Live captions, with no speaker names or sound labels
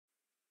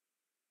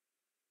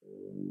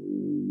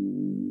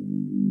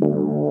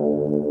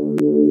We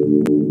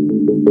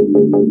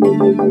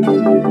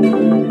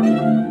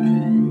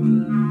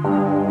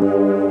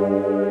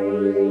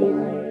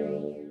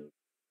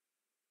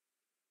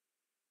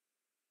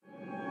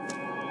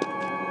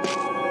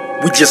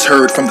just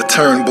heard from the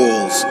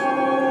Turnbulls.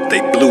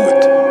 They blew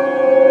it.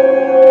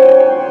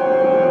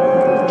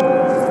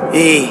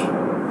 Hey,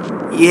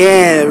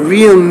 yeah,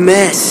 real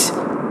mess.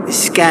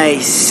 This guy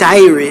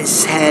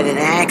Cyrus had an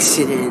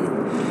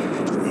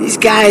accident. These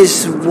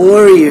guys are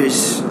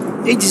warriors.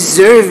 They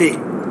deserve it.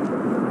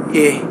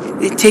 Yeah,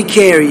 take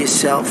care of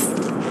yourself.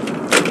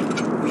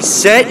 We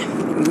set?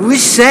 We're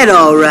set,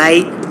 all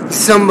right.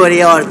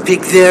 Somebody ought to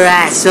pick their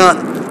ass up.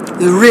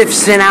 The Rift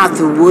sent out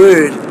the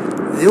word.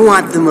 They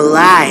want them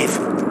alive.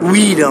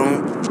 We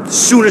don't. The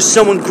sooner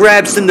someone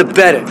grabs them, the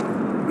better.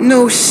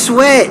 No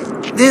sweat.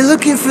 They're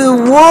looking for the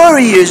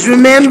warriors,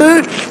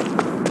 remember?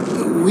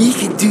 We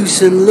could do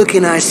some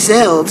looking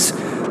ourselves.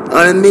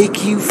 Ought to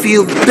make you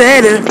feel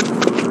better.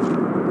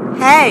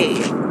 Hey,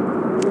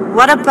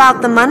 what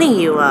about the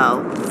money you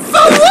owe? For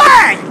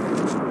what?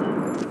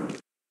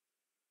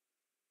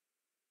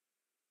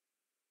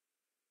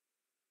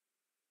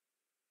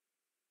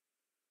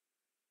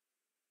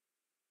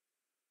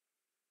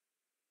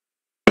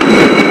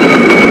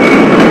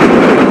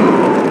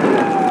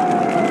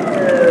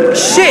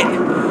 Shit!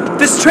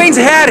 This train's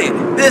had it!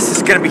 This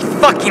is gonna be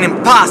fucking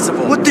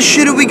impossible! What the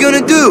shit are we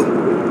gonna do?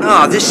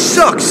 Oh, this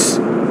sucks!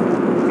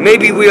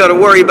 Maybe we ought to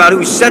worry about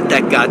who set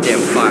that goddamn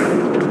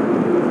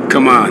fire.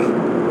 Come on.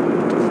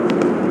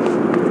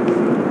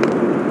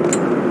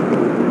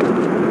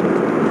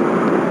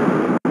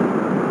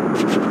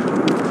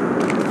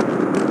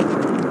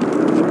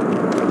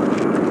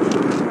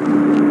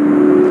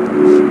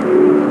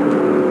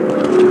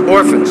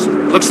 Orphans.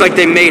 Looks like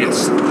they made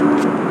us.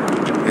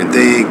 And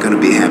they ain't gonna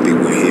be happy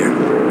we're here.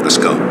 Let's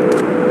go.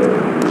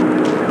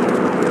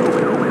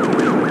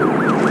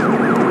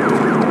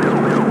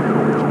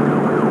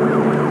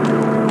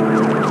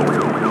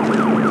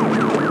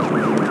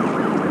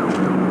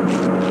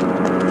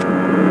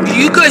 What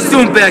are you guys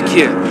doing back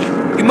here?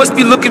 You must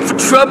be looking for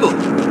trouble.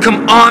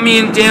 Come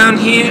armying down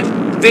here,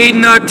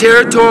 invading our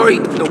territory.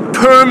 No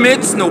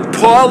permits, no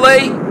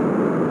parlay.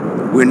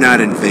 We're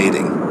not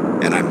invading,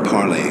 and I'm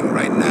parlaying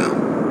right now.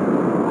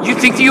 You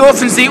think the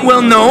orphans ain't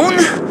well known?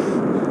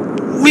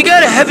 We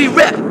got a heavy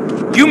rep.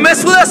 You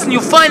mess with us and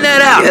you'll find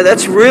that out. Yeah,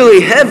 that's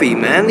really heavy,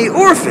 man. The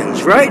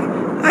orphans, right?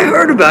 I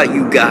heard about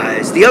you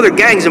guys. The other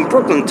gangs in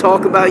Brooklyn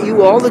talk about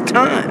you all the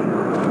time.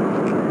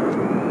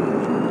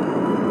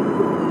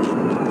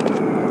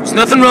 There's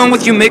nothing wrong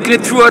with you making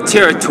it through our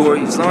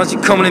territory as long as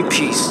you're coming in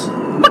peace.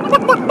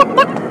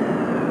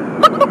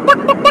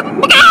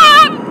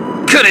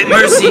 Cut it,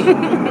 Mercy.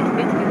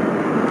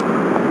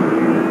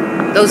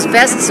 Those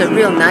vests are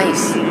real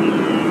nice.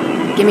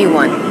 Give me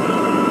one.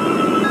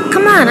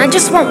 Come on, I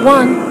just want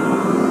one.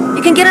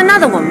 You can get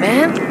another one,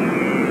 man.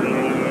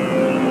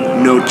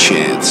 No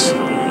chance.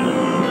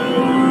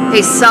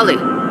 Hey, Sully,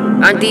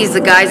 aren't these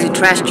the guys who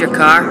trashed your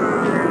car?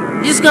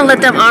 You just gonna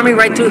let them army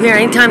right through here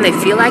anytime they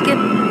feel like it?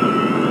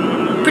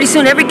 Pretty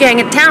soon every gang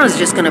in town is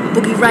just gonna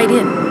boogie right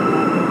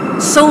in.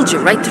 Soldier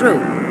right through.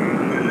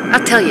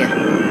 I'll tell you,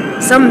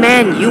 some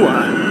man you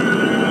are.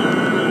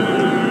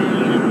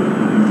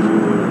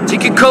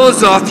 Take your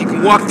colors off, you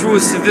can walk through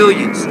as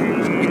civilians.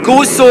 You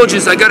go as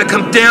soldiers, I gotta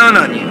come down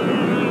on you.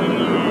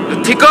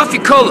 Now take off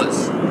your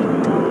colors.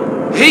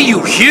 Hey,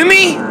 you hear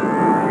me?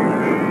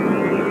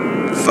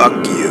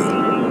 Fuck you.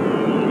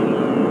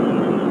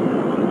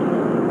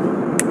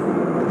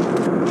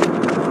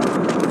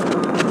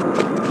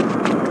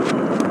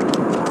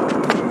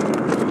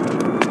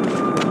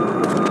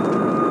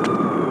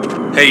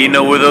 Hey, you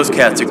know where those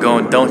cats are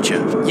going, don't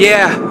you?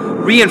 Yeah,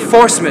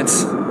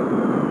 reinforcements.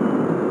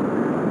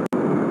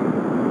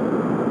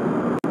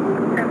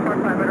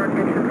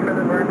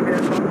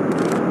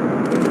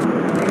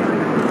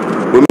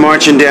 We're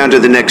marching down to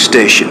the next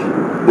station.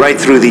 Right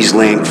through these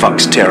lame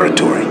fucks'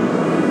 territory.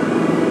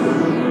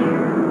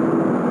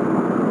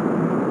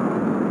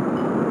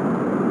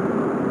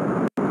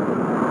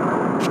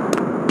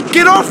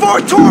 Get off our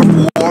turf,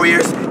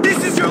 warriors!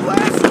 This is your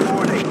last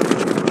warning!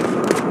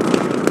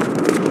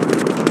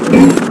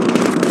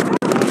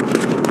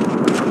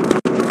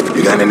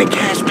 You got any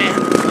cash, man?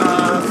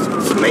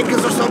 Some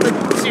acres or something?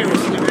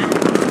 Seriously, man.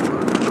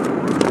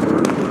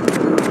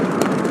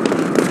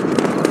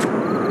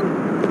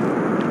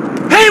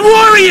 Hey,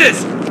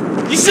 warriors!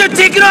 You should have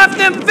taken off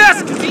them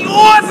vests, because the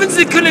orphans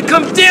are gonna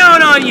come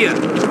down on you!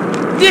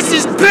 This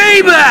is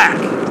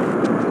payback!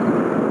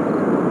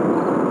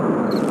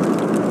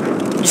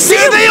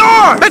 Here they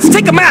are! Let's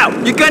take them out!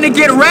 You're gonna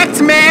get wrecked,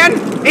 man!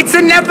 It's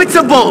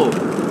inevitable!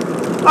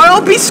 Oh,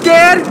 don't be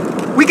scared!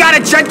 We got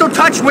a gentle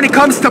touch when it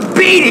comes to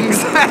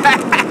beatings!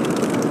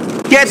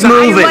 Get so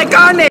moving! How you like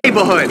our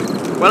neighborhood?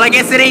 Well, I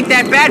guess it ain't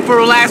that bad for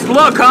a last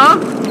look, huh?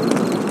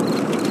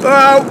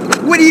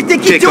 What do you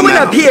think you're doing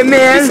up here,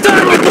 man? It's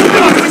time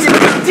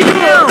to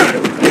down!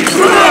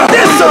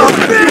 This up!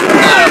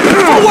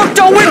 Full work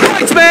don't win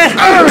fights, man!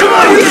 Come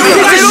on, you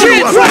piece of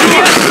shit!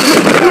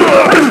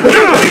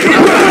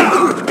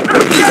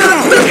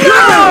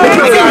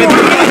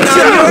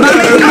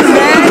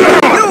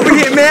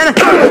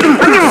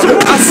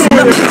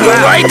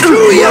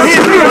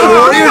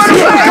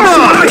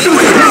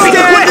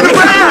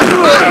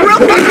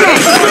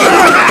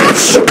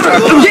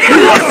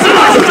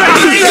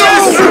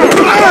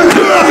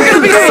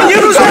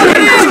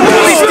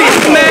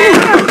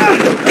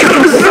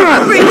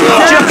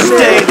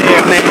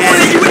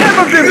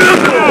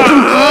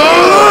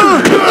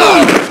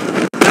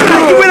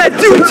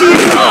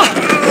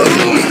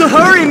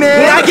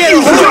 I get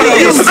a hold of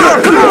this.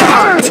 Come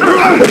on.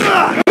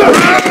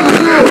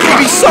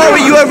 Be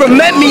sorry you ever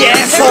met me,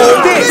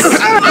 asshole.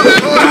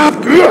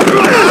 You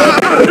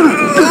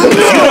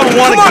don't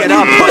want to get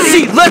up,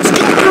 pussy. Let's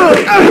go.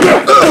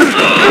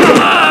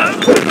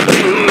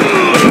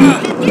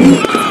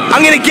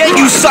 I'm gonna get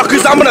you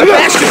suckers. I'm gonna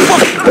bash your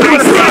fucking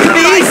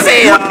face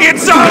in.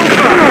 It's over.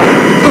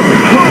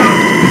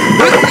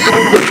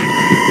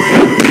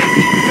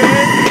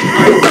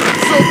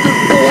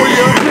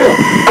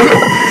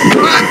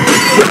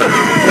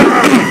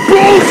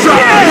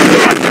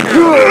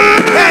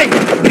 Hey,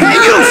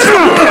 you!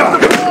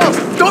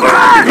 Don't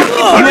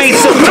you ain't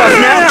so tough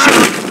now.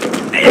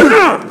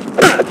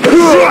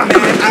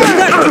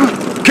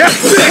 Check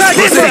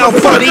this out,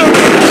 buddy. A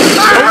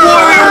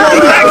warrior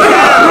won't back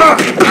down.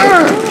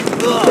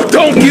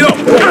 Don't get up.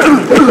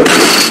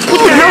 What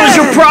the hell is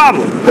your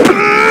problem?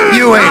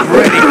 You ain't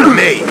ready for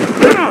me.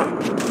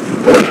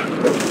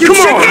 Come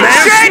on, man.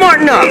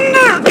 Smarten up.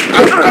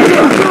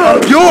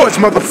 Yours,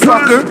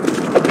 motherfucker.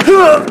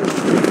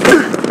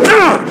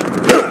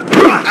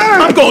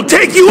 I'm gonna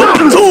take you out,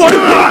 Tor!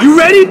 You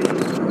ready?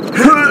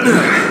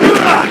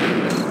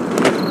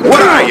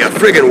 What are you,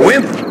 friggin'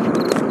 wimp?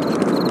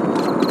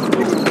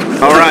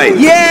 All right.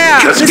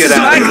 Yeah! Let's this get is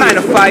out my of here. kind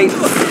of fight.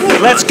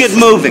 Let's get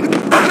moving.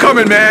 I'm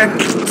coming, man.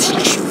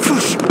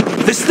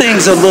 This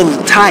thing's a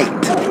little tight.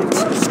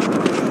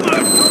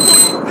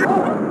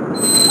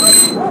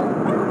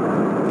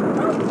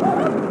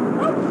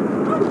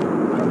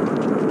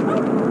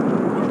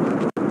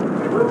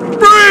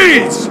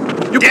 Freeze!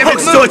 You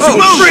punks thought you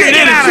were straight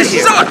in and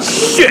such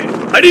shit!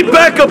 I need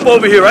backup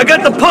over here. I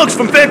got the punks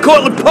from Van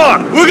Cortlandt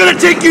Park. We're gonna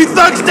take you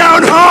thugs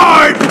down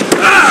hard!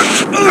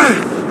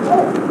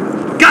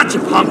 Gotcha,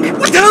 punk.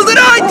 What the hell did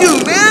I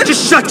do, man?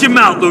 Just shut your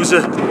mouth,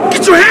 loser.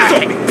 Get your hands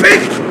off me, pig!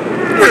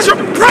 What's your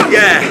problem?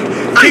 Yeah,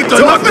 keep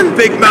talking,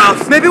 big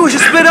mouth. Maybe we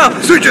should split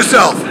up. Suit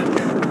yourself.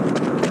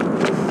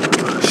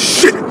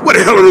 Shit, what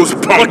the hell are those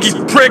punks? Lucky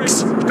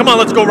pricks. Come on,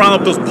 let's go round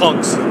up those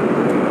punks.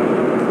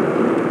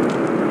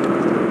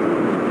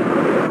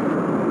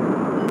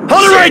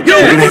 Hold it right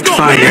there! We're gonna have to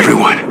find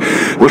everyone.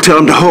 We'll tell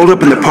them to hold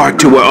up in the park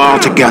till we're all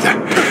together.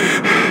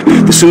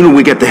 The sooner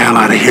we get the hell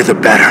out of here, the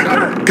better.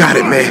 Got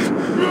it, man.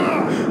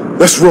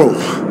 Let's roll.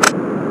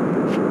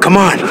 Come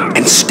on,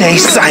 and stay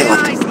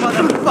silent.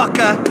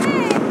 Motherfucker!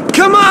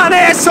 Come on,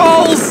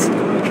 assholes!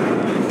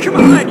 Come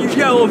on, you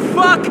yellow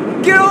fuck!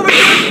 Get over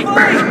here and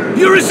fight!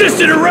 You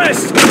resisted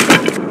arrest!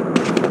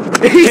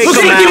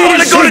 Looks like you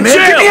want to go to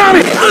jail! Get me out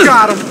of here! I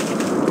got him.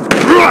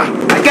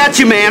 I got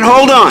you, man.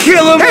 Hold on.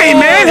 Kill him! Hey,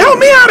 man, help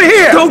me out of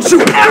here! Don't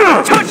you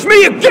ever touch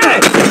me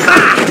again!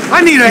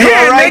 I need a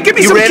hand, all right? man. Give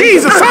me You some ready?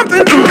 keys or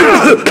something.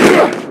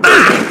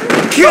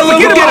 Kill him!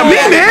 Get about me,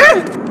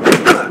 man.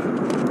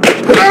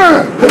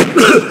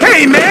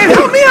 Hey, man,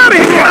 help me out of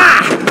here.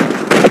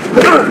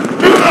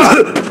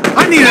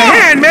 I need a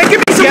hand, man. Give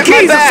me some Get my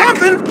keys or back.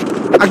 something.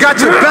 I got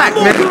your back,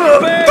 man.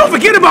 Don't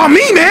forget about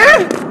me,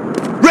 man.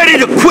 Ready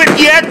to quit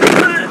yet?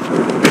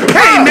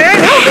 Hey, man,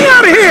 help me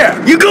out of here.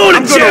 You going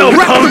to jail,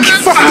 Wreck punk!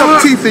 them fucked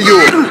up teeth of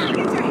yours.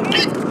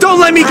 Don't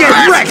let me get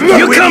wrecked!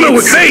 You're coming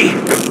with me!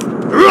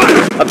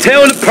 I'm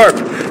tailing the perp.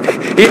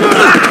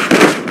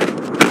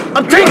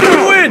 I'm taking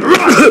you in!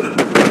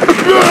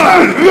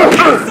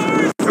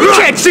 You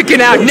can't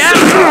chicken out now!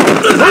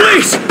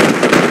 Police!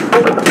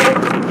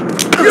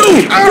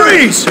 You!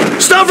 Freeze!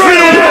 Stop running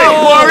away,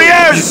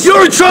 warriors!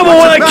 You're in trouble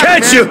when I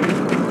catch you!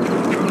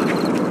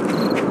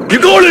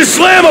 You're going to the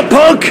slammer,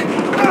 punk!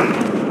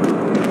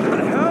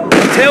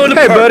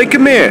 Hey, buddy,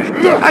 come here.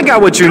 I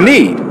got what you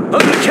need. I'm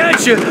gonna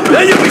catch you,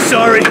 then you'll be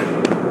sorry.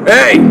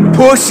 Hey,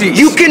 pussy.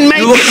 You can make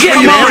it.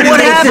 Come on,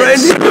 what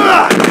happens?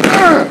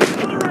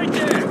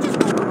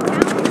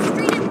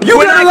 You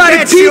got a lot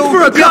of teeth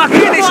for a cock.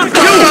 You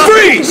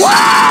freeze!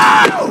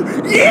 Wow!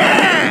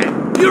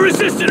 Yeah! You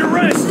resisted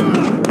arrest.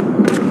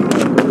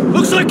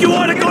 Looks like you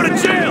want to go to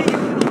jail.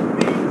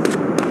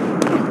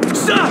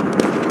 Stop!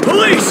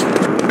 Police!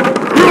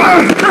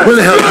 Where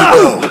the hell did you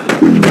go?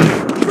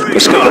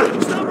 Let's go.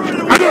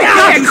 I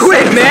can't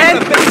quit, man!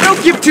 I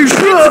don't give two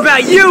shits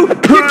about you!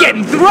 You're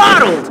getting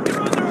throttled!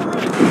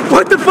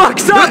 What the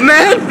fuck's up,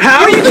 man?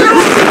 How are you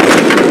doing?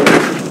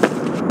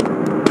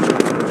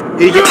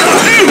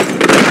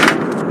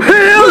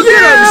 Hell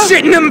yeah! I'm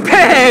shitting them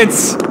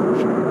pants!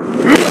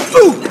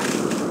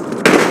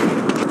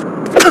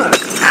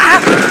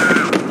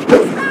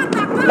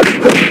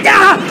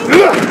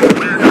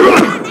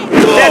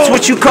 That's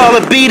what you call a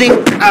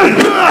beating?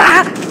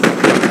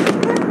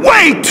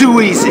 Way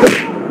too easy.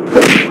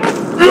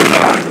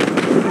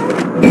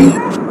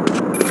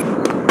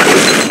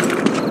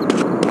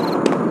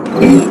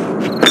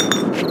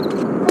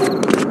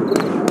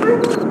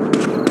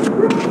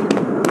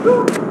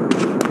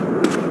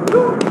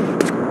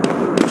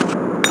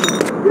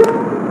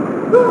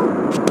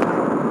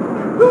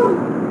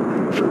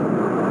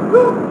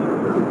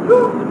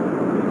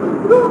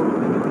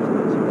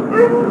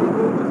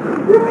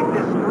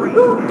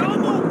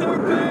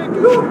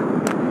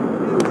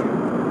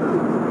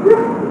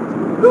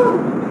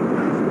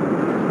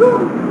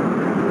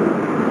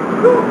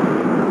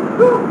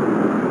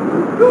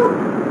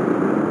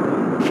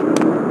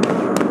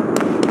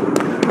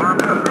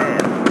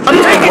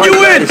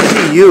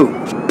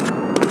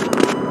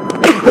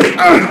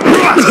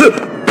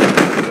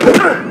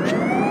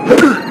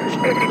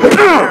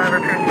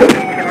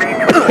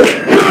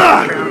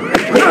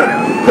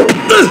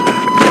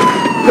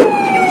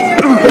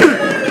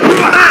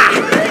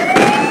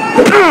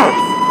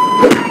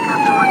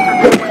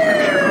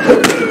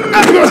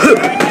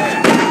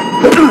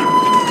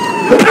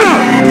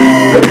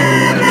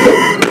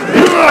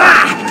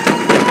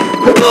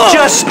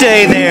 Just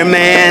stay there,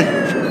 man.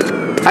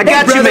 I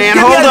got you, man.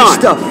 Hold on.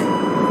 Stuff.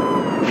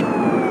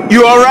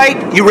 You all right?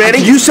 You ready?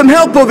 I could use some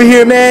help over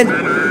here, man.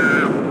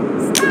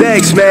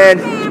 Thanks, man.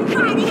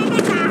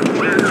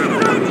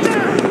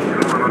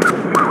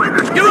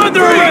 You're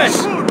under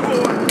arrest!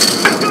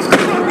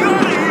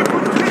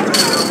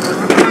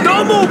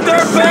 Don't move,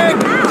 dirtbag!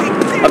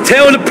 I'm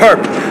tailing the perp.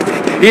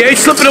 He ain't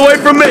slipping away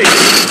from me.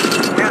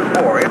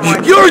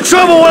 You're in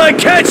trouble when I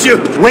catch you!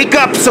 Wake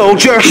up,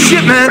 soldier.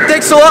 Shit, man.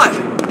 Thanks a lot.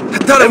 I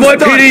thought I was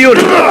done. NYPD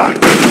unit.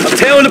 I'm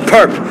tailing the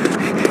perp.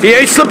 He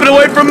ain't slipping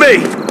away from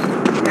me.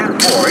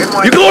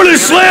 You're going to the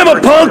slammer,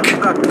 punk!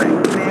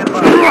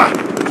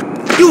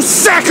 You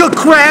sack of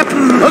crap!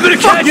 I'm gonna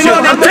catch you!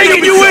 I'm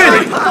taking you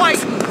in!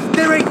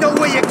 There ain't no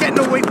way you're getting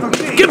away from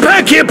me! Get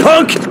back here,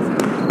 punk!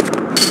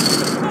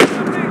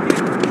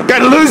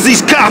 Gotta lose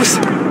these cops.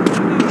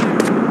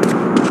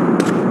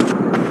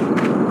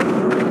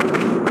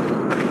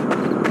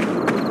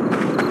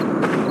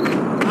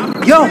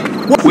 Yo!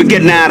 We're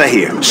getting out of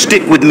here.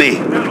 Stick with me.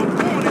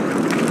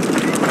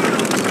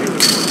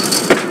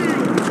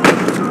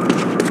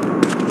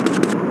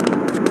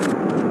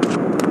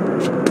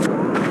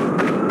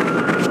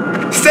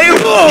 Stay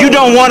low! You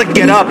don't want to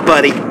get up,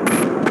 buddy.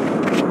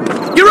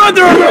 You're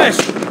under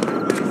arrest!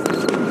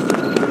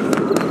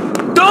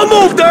 Don't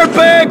move,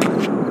 dirtbag!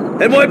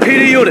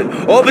 NYPD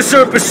unit.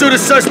 Officer in pursuit of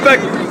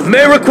suspect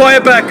may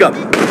require backup.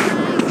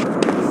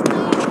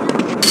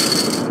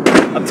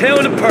 I'm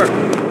tailing the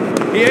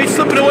perp. He ain't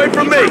slipping away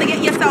from me. Trying to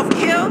get yourself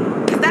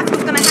killed? Because that's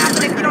what's going to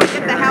happen if you don't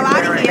get the hell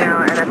out of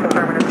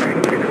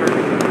here.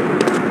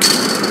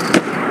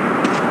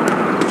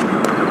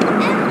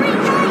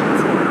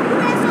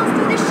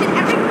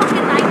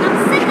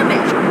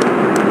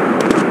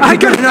 I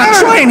gotta not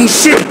try any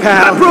shit,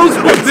 pal!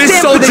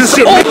 This soldier's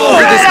shit all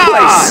over this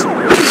place!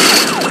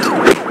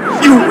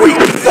 You weak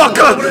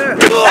fucker!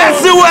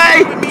 That's the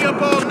way!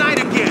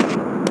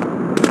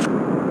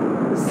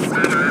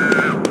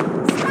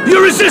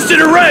 You resisted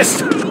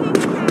arrest!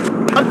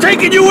 I'm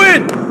taking you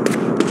in!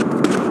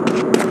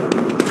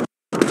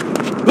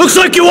 Looks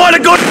like you want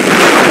to go...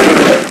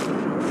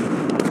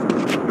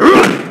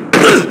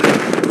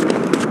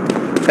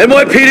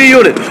 NYPD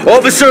unit.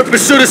 Officer in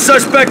pursuit of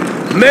suspect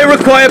may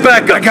require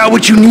backup. I got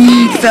what you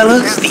need,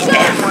 fellas. The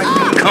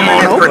F. Come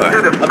on over.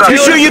 You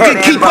sure you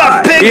can keep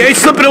up, He pig? ain't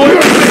slipping away.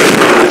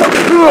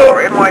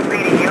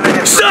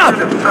 Stop!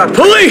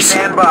 Police!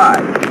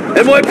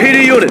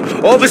 NYPD unit.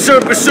 Officer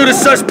in pursuit of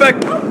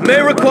suspect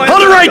may require...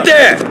 Hold it right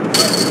there!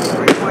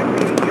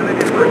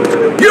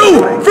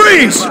 You!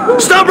 Freeze!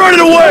 Stop running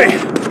away!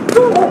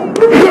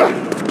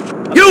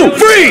 You!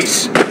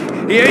 Freeze!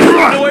 He ain't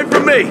running away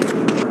from me!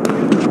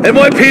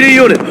 NYPD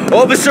unit.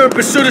 Officer in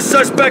pursuit of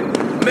suspect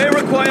may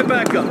require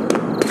backup.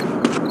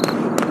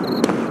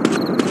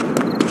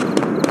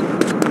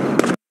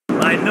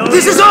 I know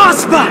This is our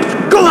spot!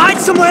 Go hide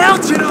somewhere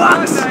else, you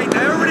fucks!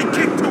 I already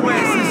kicked two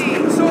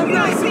asses. So I'm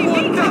nice and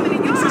warmed up.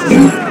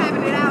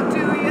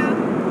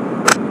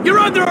 You're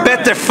under arrest!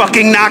 Bet they're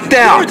fucking knocked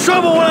You're out. in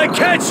trouble when I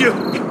catch you!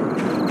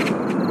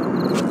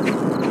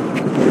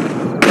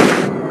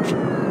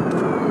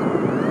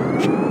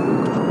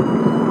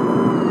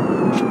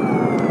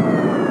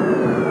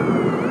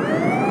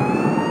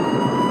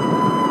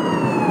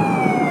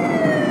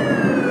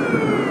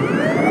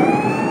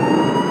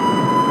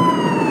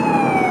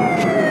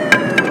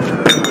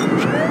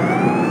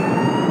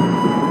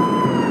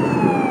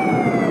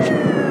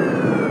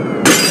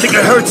 I think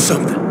I heard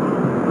something.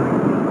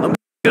 I'm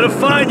gonna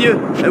find you,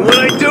 and when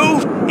I do,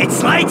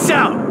 it's lights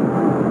out!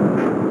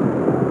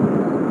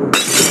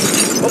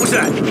 What was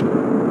that?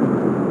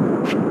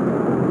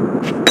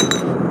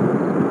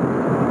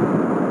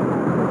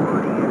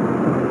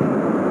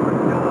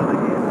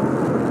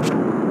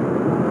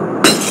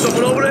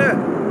 Someone over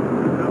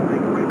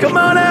there? Come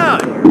on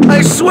out!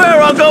 I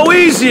swear I'll go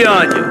easy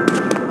on you!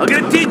 I'm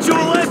gonna teach you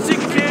a lesson,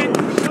 kid!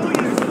 Show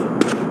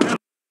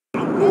you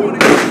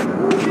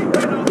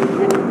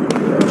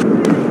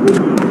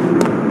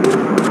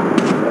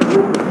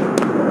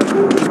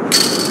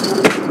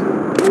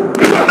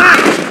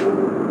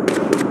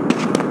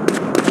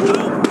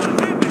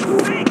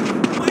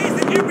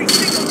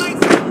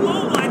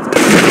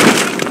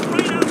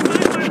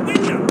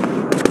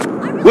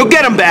We'll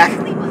get him back.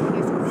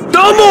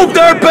 Don't move,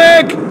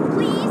 dirtbag!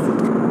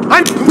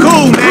 I'm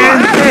cool,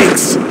 man.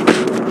 Thanks.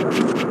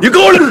 You're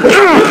going to...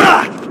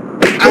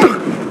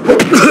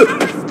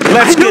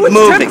 Let's get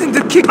moving. Tempting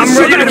to kick the I'm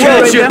shit ready out to of you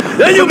catch right you. now.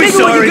 Then you'll be Maybe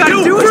what sorry. you gotta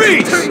You do is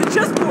freeze. just turn the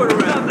chessboard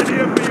around.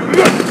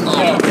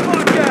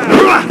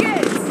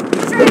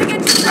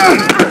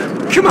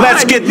 Come on,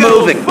 Let's get you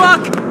moving.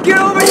 Fuck! Get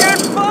over here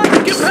and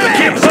fuck! Get back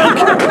here,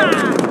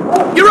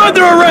 punk! You're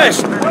under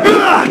arrest!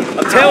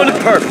 I'm tailing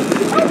it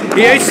perfect.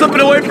 He ain't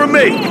slipping away from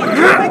me.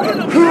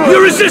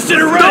 You resisted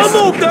arrest.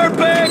 Don't move,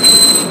 dirtbag.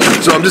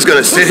 So I'm just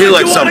gonna sit here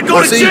like some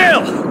pussy?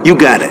 You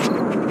got it.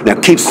 Now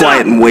keep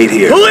quiet and wait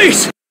here.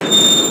 Police!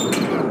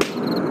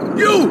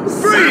 You!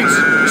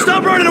 Freeze!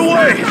 Stop running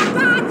away!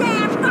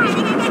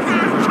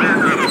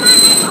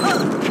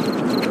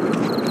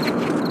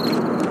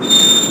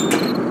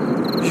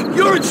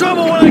 You're in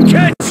trouble when I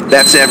catch!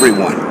 That's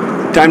everyone.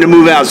 Time to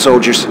move out,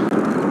 soldiers.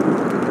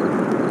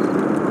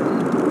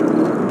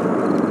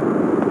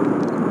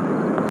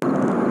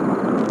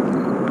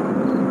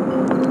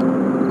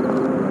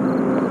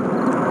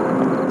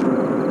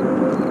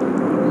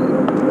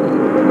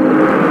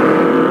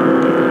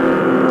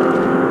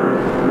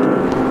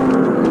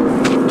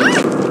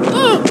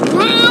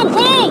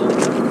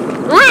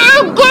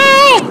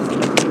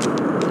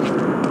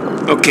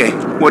 Okay,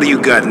 what do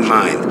you got in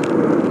mind?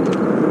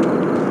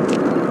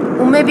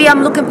 Well, maybe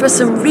I'm looking for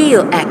some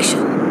real action.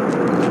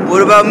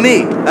 What about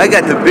me? I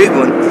got the big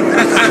one.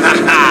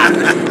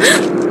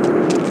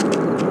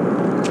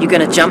 You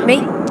gonna jump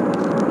me?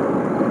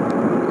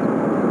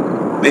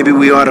 Maybe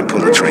we ought to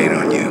pull a train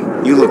on you.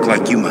 You look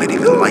like you might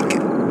even like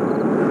it.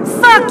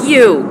 Fuck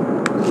you!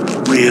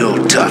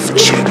 Real tough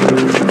chick.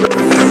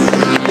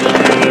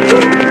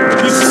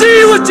 You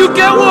see what you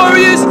get,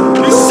 warriors?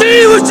 You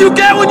see what you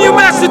get when you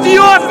mess with the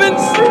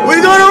orphans?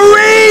 We're gonna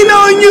rain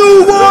on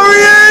you,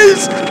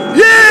 warriors!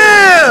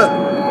 Yeah!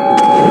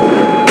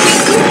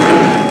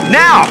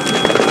 Now!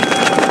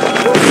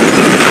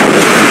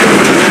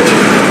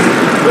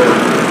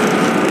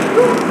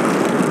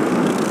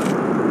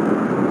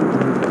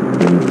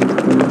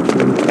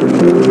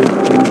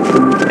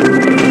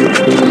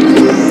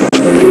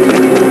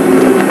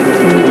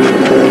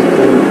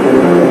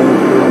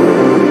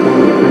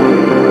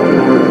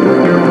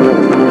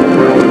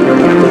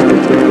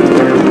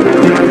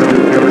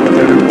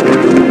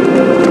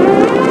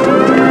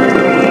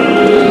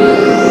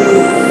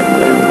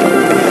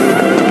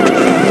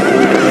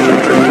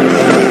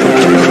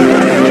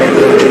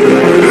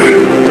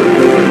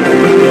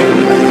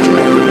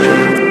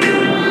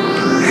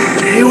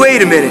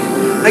 Wait a minute.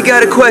 I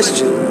got a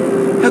question.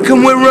 How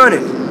come we're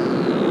running?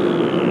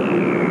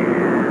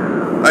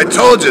 I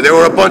told you, they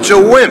were a bunch of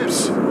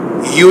wimps.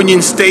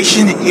 Union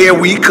Station, here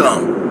we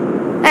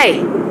come.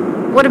 Hey,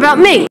 what about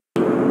me?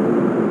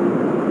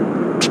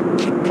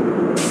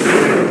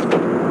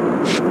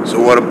 So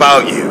what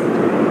about you?